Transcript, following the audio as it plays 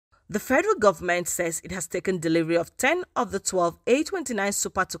The federal government says it has taken delivery of 10 of the 12 A-29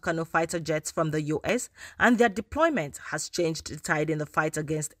 Super Tucano fighter jets from the U.S., and their deployment has changed the tide in the fight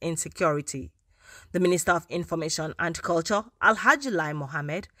against insecurity. The Minister of Information and Culture, Alhaji Lai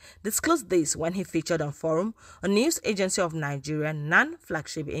Mohammed, disclosed this when he featured on Forum, a news agency of Nigeria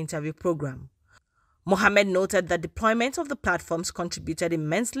non-flagship interview program. Mohammed noted that deployment of the platforms contributed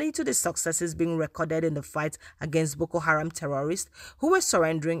immensely to the successes being recorded in the fight against Boko Haram terrorists who were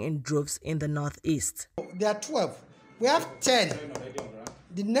surrendering in droves in the northeast. There are 12. We have 10.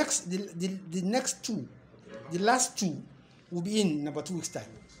 The next two, the last two, will be in about 2 weeks' time.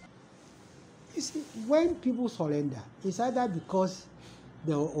 You see, when people surrender, it's either because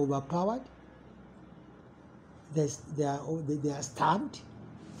they are overpowered, they are starved,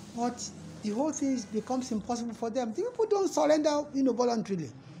 but the whole thing becomes impossible for them. The people don't surrender,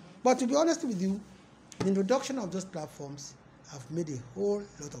 voluntarily. But to be honest with you, the introduction of those platforms have made a whole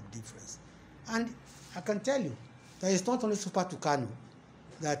lot of difference. And I can tell you that it's not only Super Tucano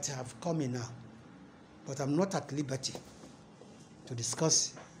that have come in now, but I'm not at liberty to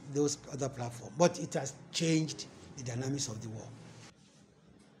discuss those other platforms. But it has changed the dynamics of the war.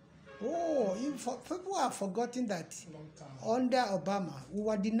 Oh, people have forgotten that under Obama, we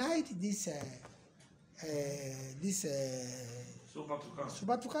were denied this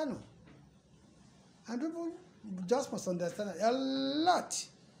Super Tucano. And people just must understand that a lot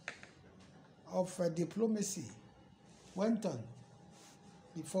of diplomacy went on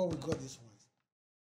before we got this one.